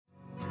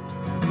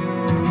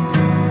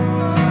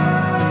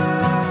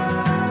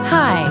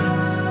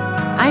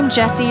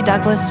Jessie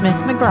Douglas Smith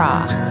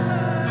McGraw,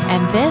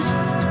 and this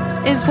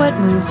is What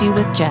Moves You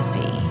with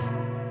Jessie.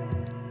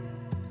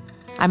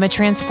 I'm a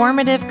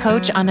transformative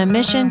coach on a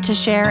mission to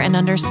share an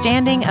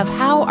understanding of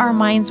how our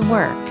minds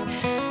work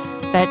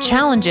that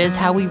challenges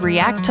how we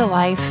react to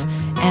life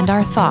and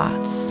our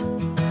thoughts.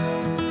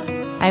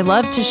 I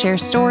love to share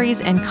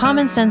stories and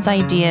common sense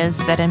ideas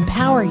that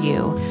empower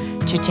you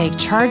to take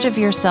charge of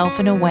yourself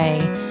in a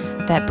way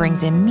that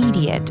brings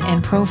immediate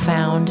and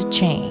profound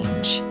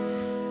change.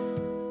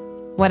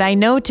 What I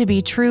know to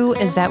be true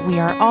is that we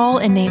are all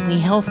innately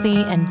healthy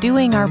and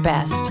doing our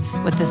best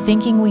with the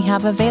thinking we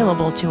have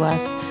available to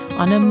us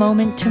on a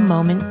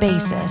moment-to-moment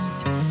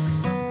basis.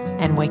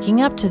 And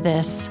waking up to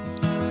this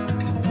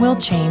will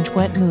change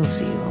what moves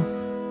you.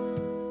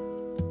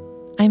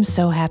 I'm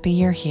so happy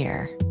you're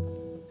here.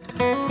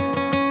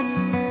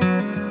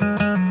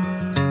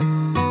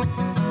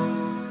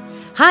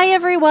 Hi,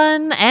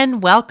 everyone,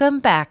 and welcome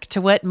back to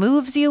What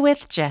Moves You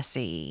with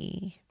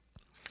Jessie.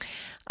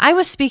 I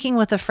was speaking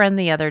with a friend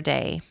the other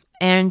day,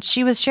 and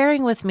she was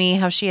sharing with me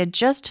how she had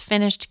just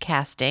finished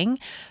casting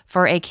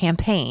for a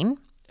campaign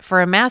for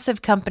a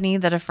massive company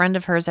that a friend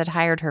of hers had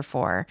hired her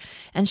for,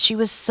 and she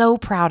was so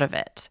proud of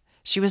it.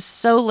 She was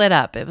so lit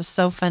up. It was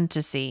so fun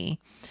to see.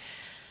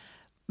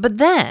 But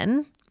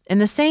then, in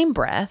the same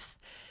breath,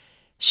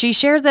 she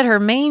shared that her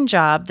main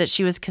job that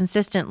she was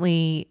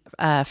consistently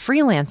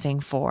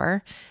freelancing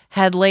for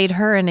had laid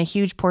her and a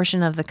huge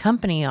portion of the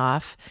company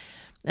off,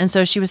 and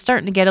so she was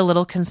starting to get a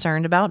little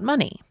concerned about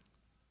money.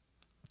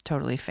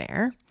 Totally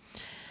fair.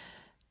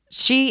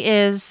 She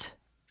is,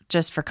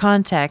 just for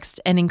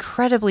context, an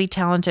incredibly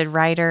talented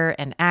writer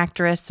and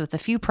actress with a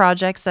few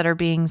projects that are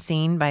being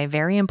seen by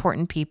very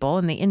important people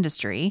in the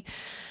industry.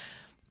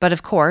 But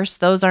of course,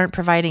 those aren't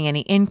providing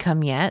any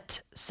income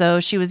yet, so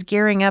she was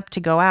gearing up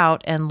to go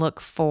out and look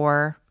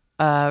for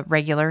a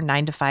regular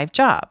 9-to-5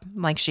 job,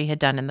 like she had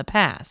done in the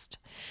past.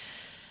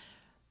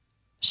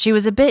 She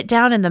was a bit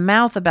down in the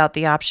mouth about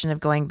the option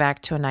of going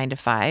back to a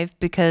 9-to-5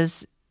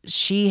 because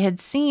she had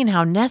seen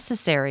how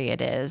necessary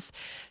it is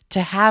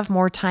to have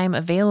more time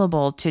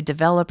available to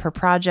develop her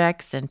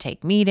projects and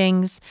take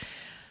meetings,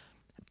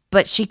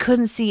 but she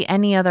couldn't see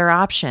any other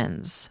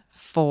options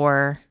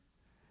for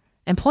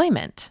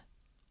employment,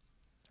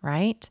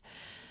 right?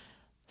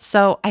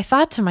 So I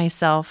thought to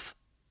myself,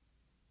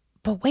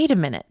 but wait a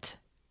minute.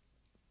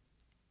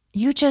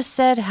 You just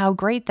said how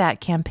great that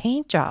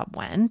campaign job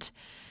went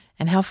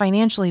and how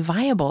financially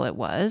viable it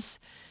was.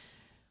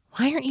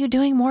 Why aren't you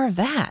doing more of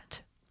that?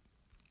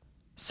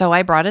 So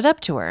I brought it up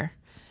to her.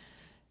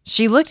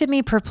 She looked at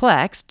me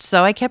perplexed,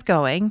 so I kept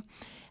going,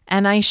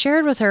 and I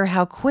shared with her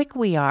how quick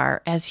we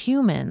are as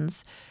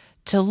humans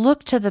to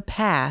look to the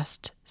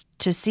past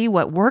to see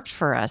what worked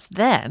for us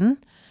then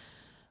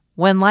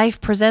when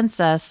life presents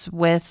us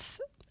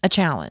with a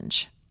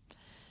challenge.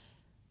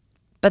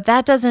 But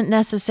that doesn't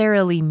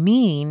necessarily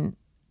mean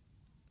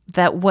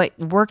that what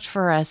worked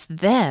for us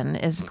then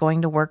is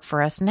going to work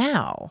for us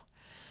now.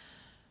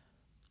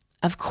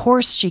 Of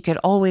course, she could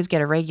always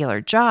get a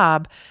regular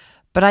job,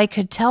 but I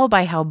could tell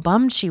by how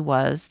bummed she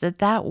was that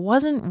that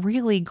wasn't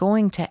really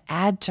going to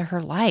add to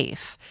her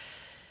life.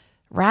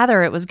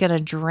 Rather, it was going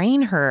to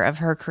drain her of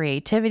her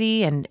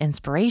creativity and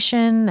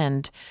inspiration.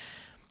 And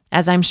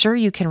as I'm sure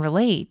you can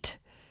relate,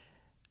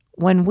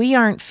 when we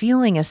aren't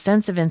feeling a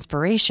sense of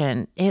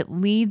inspiration, it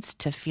leads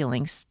to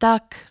feeling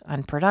stuck,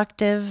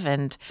 unproductive,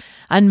 and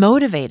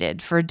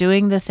unmotivated for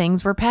doing the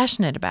things we're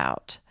passionate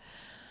about.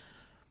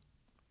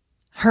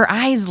 Her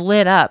eyes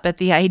lit up at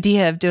the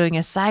idea of doing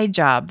a side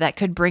job that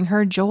could bring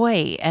her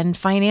joy and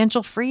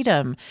financial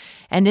freedom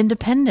and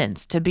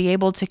independence to be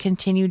able to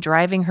continue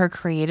driving her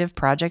creative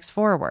projects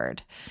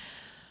forward.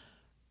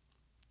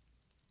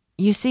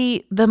 You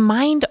see, the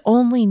mind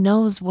only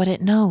knows what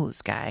it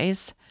knows,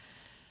 guys.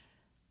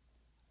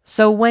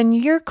 So when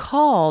you're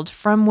called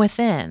from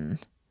within,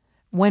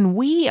 when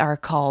we are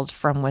called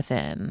from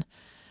within,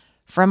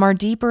 from our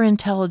deeper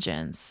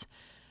intelligence,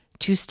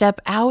 to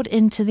step out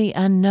into the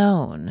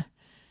unknown,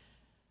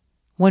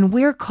 when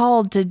we're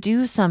called to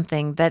do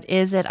something that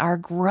is at our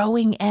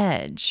growing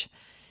edge,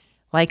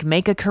 like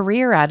make a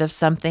career out of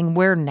something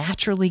we're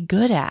naturally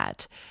good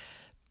at,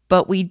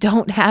 but we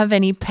don't have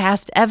any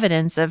past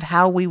evidence of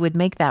how we would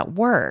make that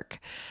work,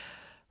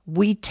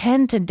 we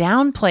tend to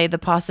downplay the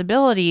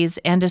possibilities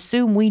and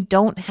assume we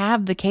don't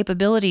have the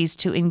capabilities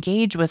to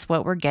engage with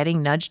what we're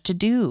getting nudged to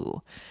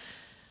do.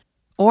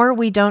 Or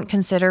we don't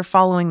consider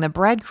following the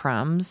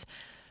breadcrumbs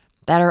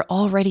that are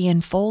already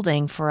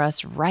unfolding for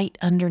us right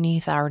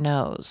underneath our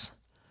nose.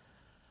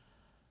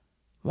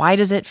 Why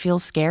does it feel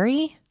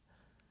scary?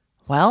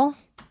 Well,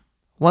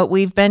 what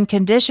we've been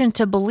conditioned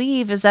to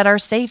believe is that our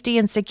safety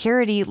and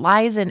security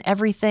lies in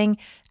everything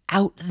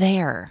out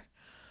there.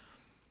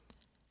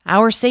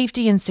 Our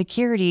safety and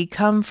security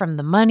come from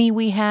the money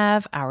we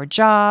have, our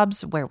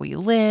jobs, where we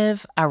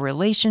live, our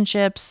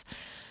relationships.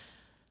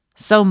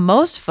 So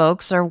most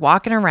folks are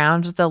walking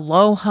around with a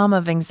low hum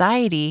of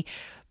anxiety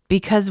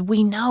because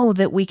we know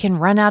that we can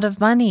run out of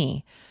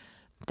money,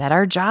 that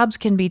our jobs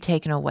can be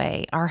taken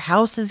away, our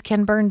houses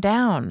can burn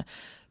down,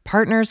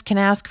 partners can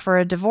ask for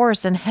a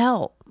divorce, and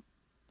hell,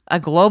 a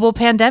global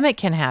pandemic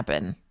can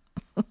happen.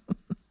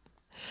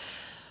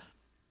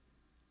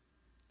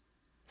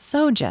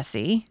 So,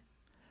 Jessie,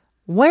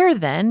 where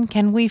then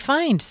can we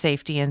find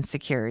safety and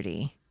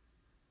security?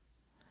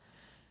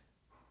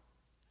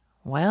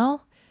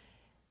 Well,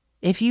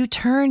 if you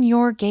turn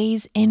your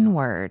gaze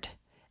inward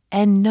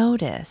and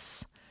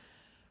notice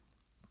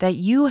that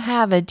you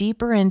have a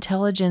deeper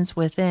intelligence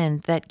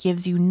within that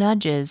gives you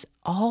nudges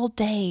all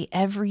day,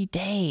 every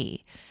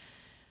day,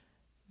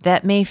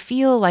 that may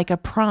feel like a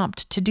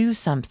prompt to do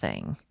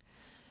something,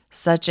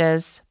 such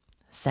as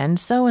send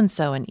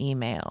so-and-so an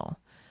email,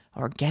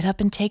 or get up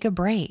and take a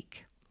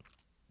break.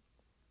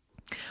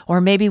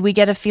 Or maybe we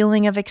get a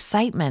feeling of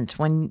excitement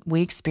when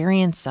we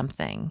experience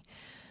something.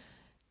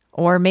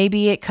 Or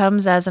maybe it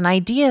comes as an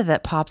idea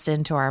that pops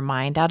into our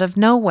mind out of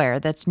nowhere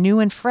that's new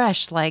and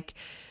fresh, like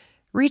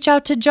reach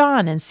out to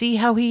John and see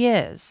how he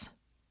is.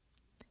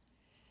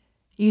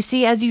 You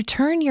see, as you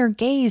turn your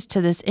gaze to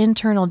this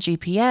internal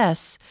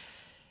GPS,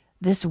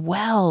 this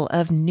well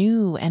of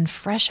new and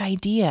fresh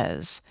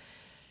ideas,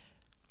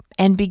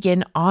 and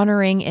begin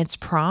honoring its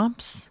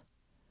prompts,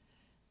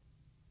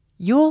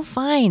 you'll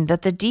find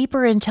that the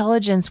deeper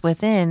intelligence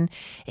within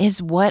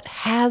is what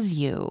has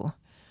you.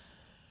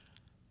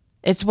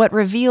 It's what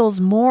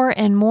reveals more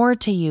and more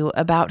to you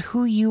about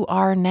who you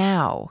are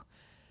now,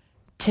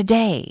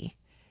 today,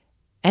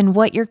 and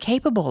what you're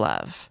capable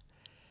of.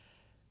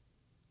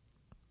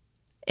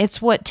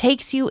 It's what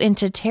takes you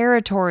into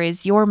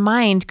territories your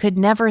mind could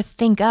never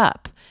think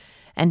up,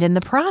 and in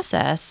the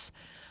process,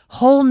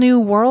 whole new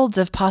worlds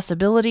of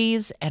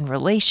possibilities and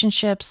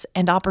relationships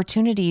and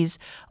opportunities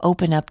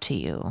open up to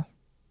you.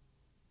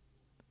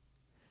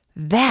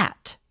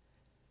 That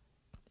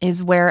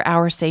is where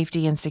our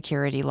safety and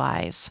security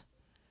lies.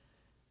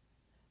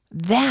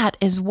 That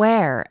is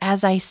where,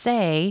 as I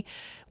say,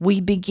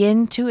 we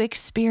begin to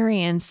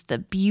experience the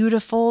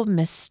beautiful,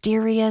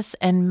 mysterious,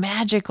 and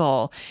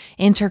magical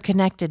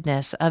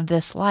interconnectedness of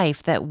this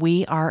life that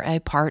we are a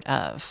part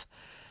of.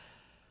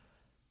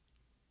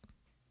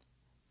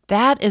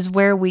 That is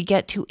where we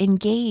get to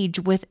engage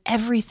with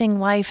everything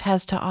life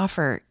has to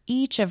offer,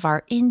 each of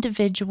our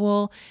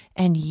individual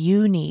and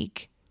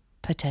unique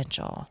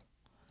potential.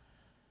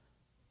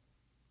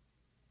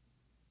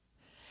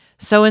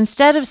 So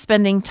instead of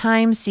spending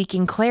time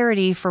seeking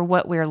clarity for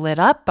what we're lit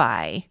up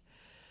by,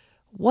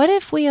 what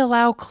if we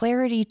allow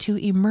clarity to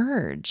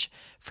emerge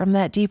from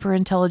that deeper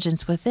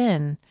intelligence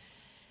within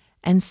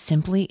and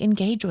simply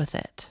engage with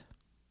it?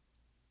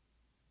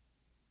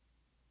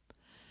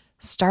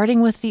 Starting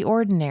with the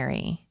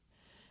ordinary,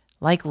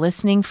 like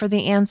listening for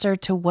the answer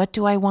to what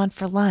do I want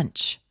for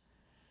lunch?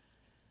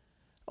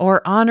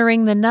 Or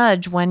honoring the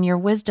nudge when your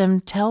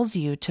wisdom tells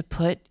you to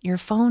put your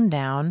phone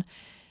down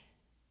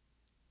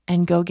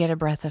and go get a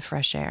breath of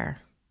fresh air.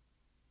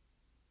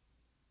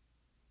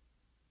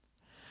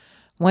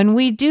 When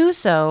we do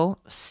so,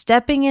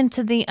 stepping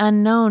into the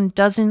unknown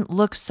doesn't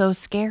look so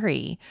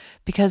scary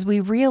because we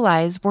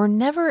realize we're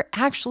never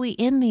actually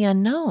in the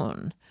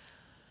unknown.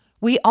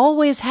 We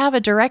always have a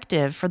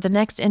directive for the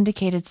next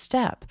indicated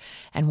step,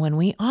 and when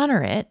we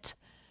honor it,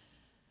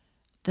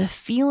 the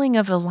feeling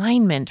of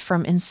alignment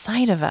from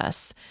inside of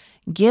us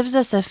gives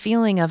us a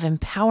feeling of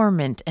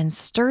empowerment and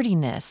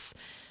sturdiness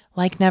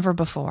like never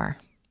before.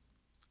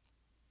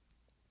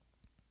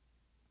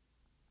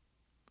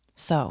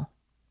 So,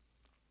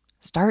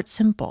 start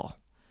simple.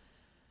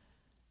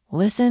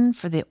 Listen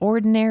for the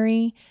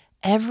ordinary,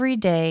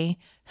 everyday,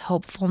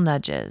 helpful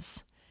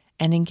nudges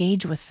and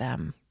engage with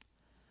them.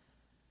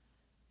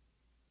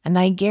 And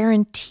I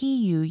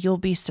guarantee you'll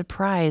be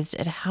surprised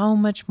at how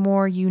much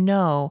more you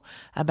know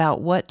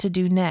about what to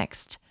do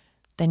next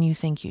than you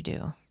think you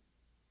do.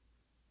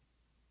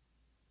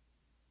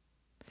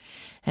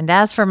 And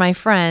as for my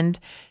friend,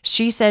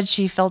 she said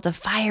she felt a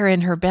fire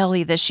in her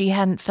belly that she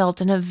hadn't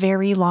felt in a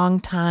very long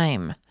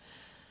time.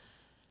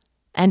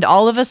 And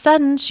all of a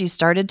sudden, she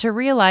started to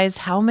realize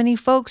how many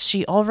folks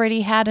she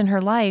already had in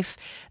her life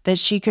that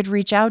she could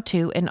reach out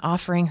to in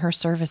offering her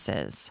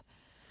services,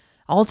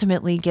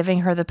 ultimately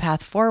giving her the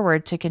path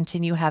forward to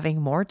continue having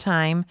more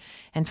time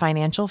and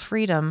financial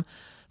freedom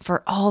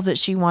for all that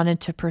she wanted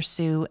to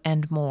pursue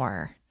and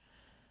more.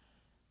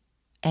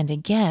 And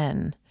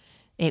again,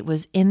 it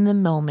was in the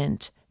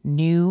moment,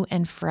 new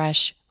and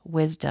fresh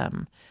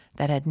wisdom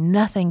that had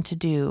nothing to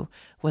do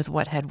with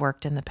what had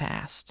worked in the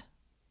past.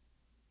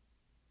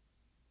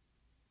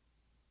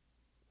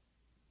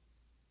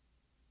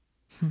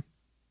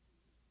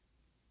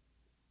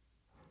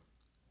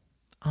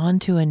 On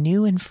to a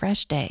new and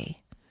fresh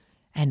day,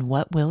 and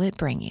what will it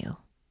bring you?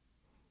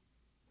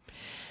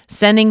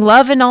 Sending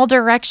love in all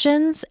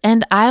directions,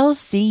 and I'll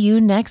see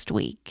you next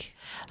week.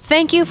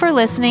 Thank you for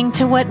listening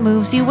to What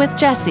Moves You with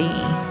Jessie.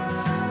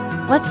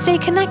 Let's stay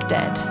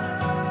connected.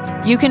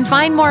 You can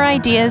find more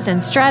ideas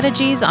and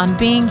strategies on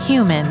being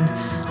human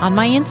on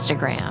my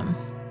Instagram,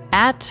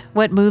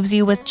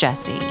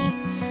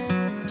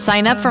 @WhatMovesYouWithJessie.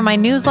 Sign up for my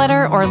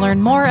newsletter or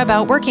learn more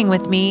about working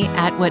with me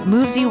at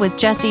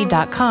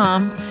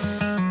whatmovesyouwithjessie.com.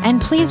 And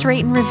please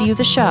rate and review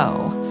the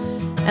show.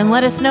 and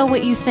let us know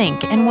what you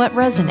think and what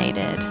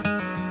resonated.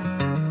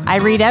 I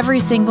read every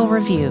single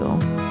review.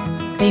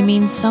 They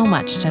mean so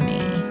much to me.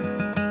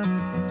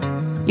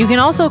 You can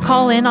also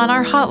call in on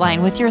our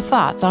hotline with your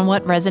thoughts on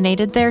what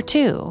resonated there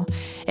too.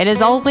 It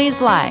is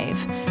always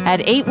live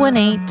at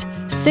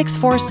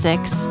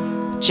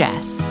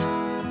 818-646-JESS.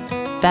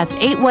 That's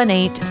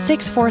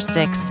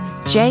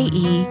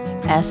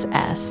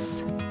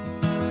 818-646-JESS.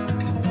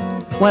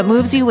 What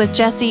Moves You with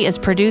Jessie is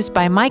produced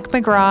by Mike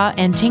McGraw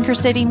and Tinker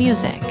City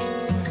Music.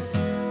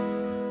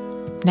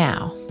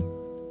 Now,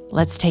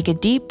 let's take a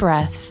deep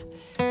breath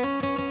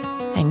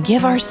and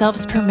give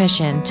ourselves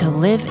permission to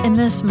live in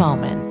this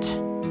moment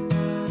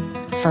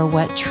for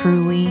what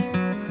truly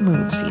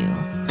moves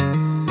you.